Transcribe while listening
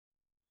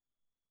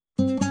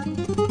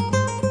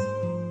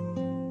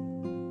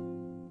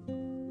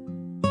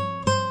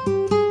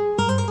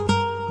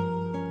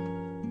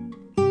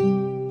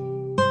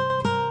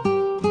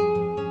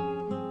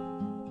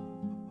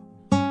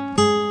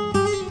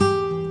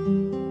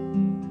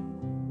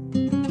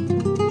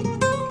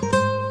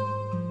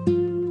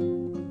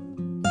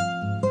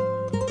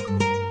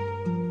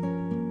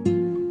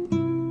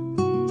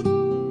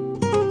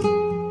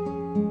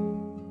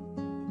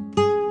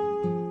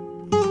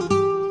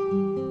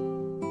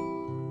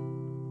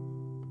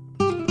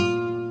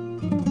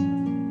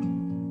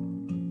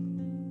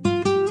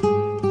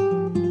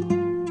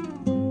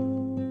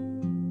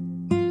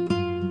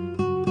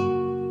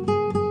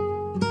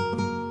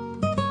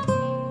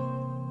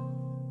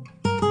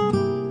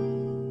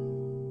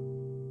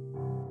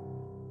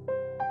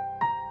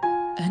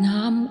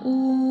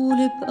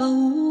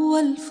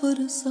بأول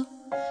فرصة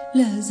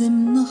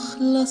لازم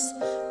نخلص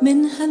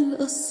من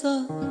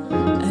هالقصة.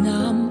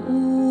 أنا عم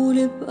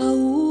قول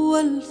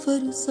بأول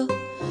فرصة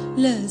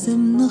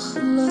لازم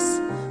نخلص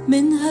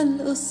من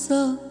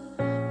هالقصة.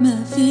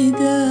 ما في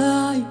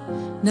داعي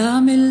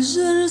نعمل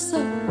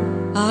جرصة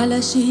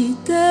على شي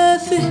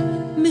تافه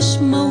مش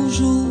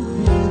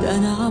موجود.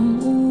 أنا عم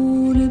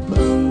قول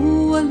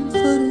بأول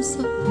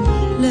فرصة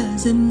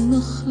لازم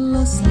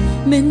نخلص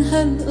من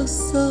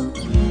هالقصة.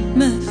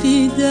 ما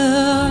في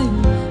داعي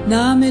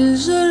نعمل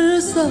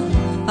جرصة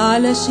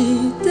على شي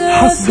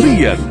تافه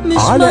حصريا مش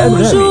على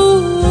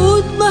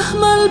موجود.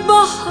 مهما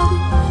البحر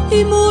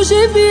يموج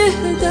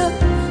بيهدى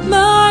ما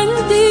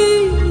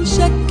عندي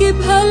شك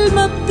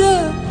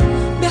بهالمبدأ.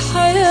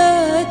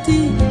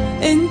 بحياتي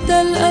انت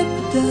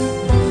الأبدأ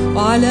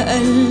وعلى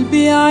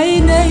قلبي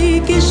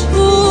عينيك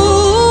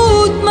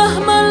شهود.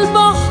 مهما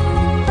البحر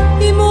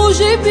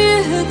يموج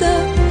بيهدى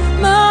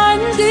ما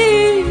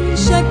عندي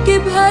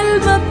شك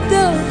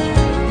بهالمبدأ.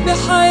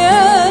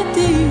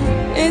 بحياتي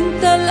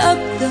انت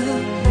الأبدأ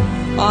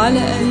وعلى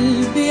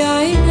قلبي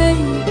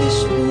عينيك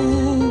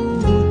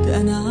شهود.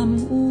 أنا عم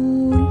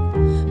قول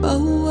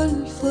بأول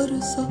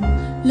فرصة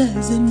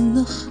لازم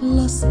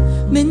نخلص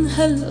من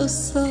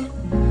هالقصة.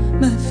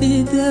 ما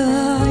في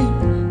داعي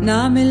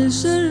نعمل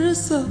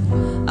جرصة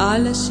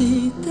على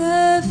شي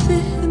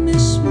تافه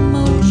مش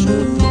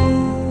موجود.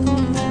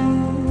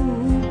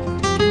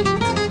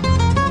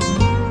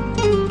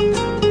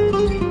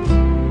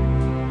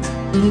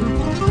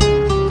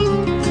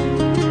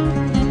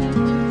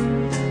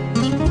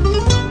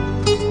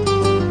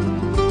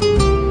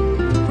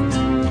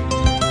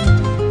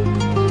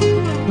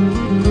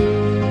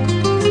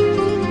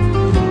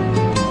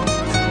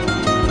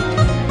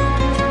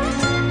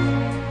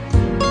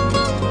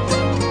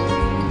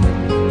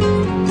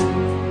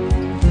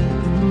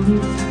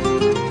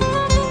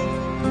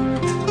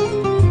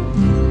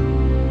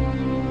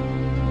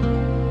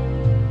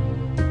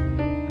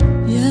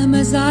 يا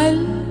ما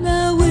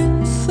زعلنا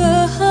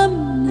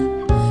وتفاهمنا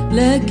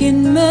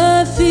لكن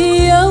ما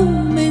في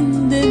يوم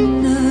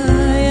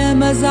ندمنا. يا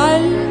ما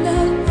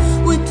زعلنا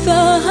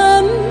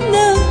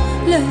وتفاهمنا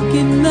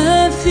لكن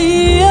ما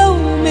في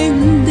يوم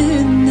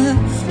ندمنا.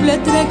 ولا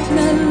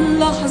تركنا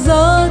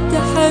اللحظات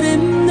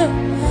تحرمنا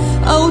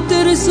أو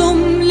ترسم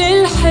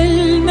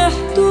للحلم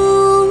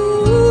حدود.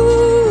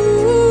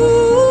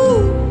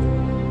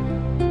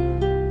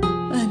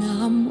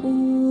 أنا عم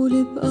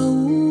قول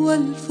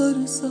بأول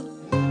فرصة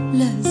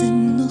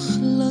لازم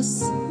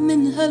نخلص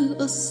من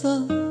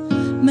هالقصة.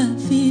 ما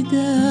في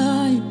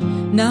داعي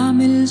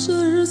نعمل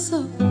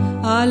جرصة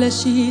على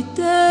شي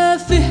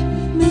تافه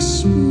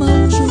مش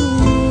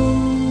موجود.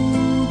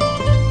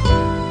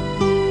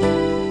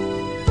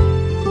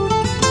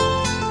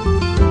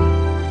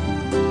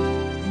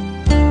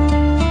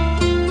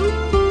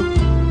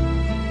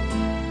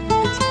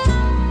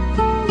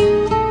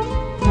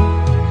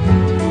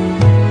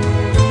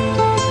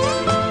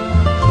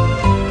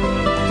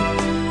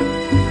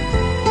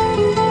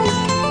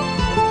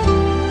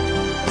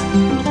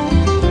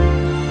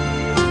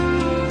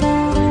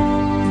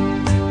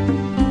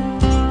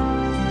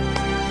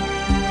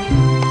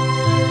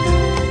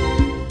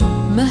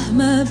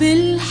 مهما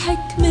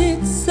بالحكمة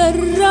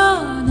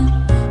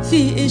تسرعنا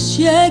في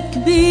اشياء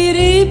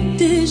كبيرة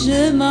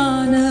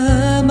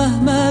بتجمعنا.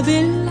 مهما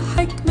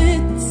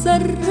بالحكمة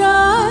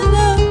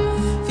تسرعنا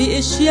في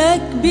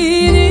اشياء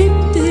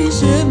كبيرة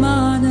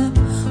بتجمعنا.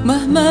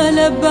 مهما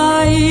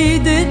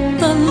لبعيد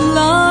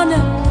اطلعنا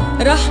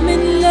رح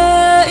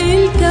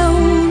منلاقي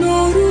الكون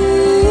ورود.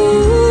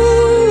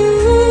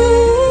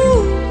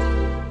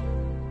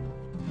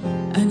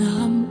 أنا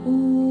عم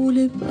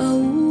قول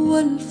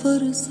بأول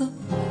فرصة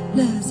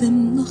لازم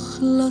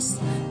نخلص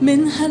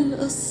من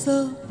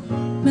هالقصة.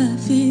 ما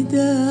في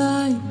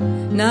داعي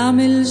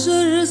نعمل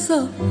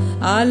جرصة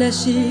على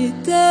شي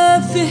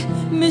تافه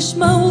مش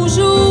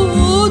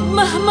موجود.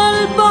 مهما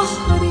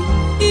البحر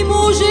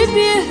يموج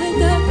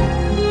بيهدى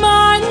ما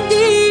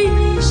عندي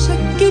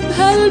شك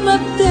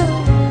بهالمبدأ.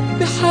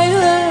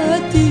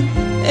 بحياتي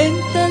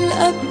انت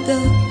الأبدأ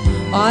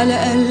وعلى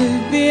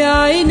قلبي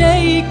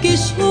عينيك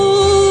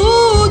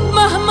شهود.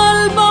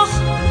 مهما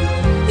البحر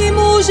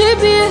يموج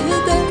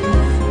بيهدى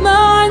ما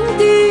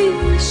عندي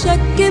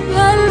شك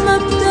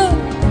بهالمبدأ.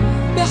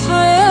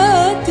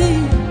 بحياتي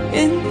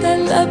انت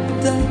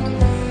الأبدأ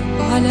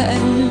وعلى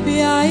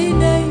قلبي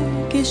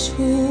عينيك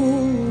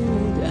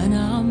شهود.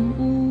 أنا عم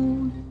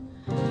قول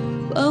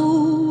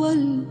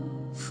بأول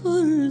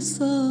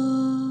فرصة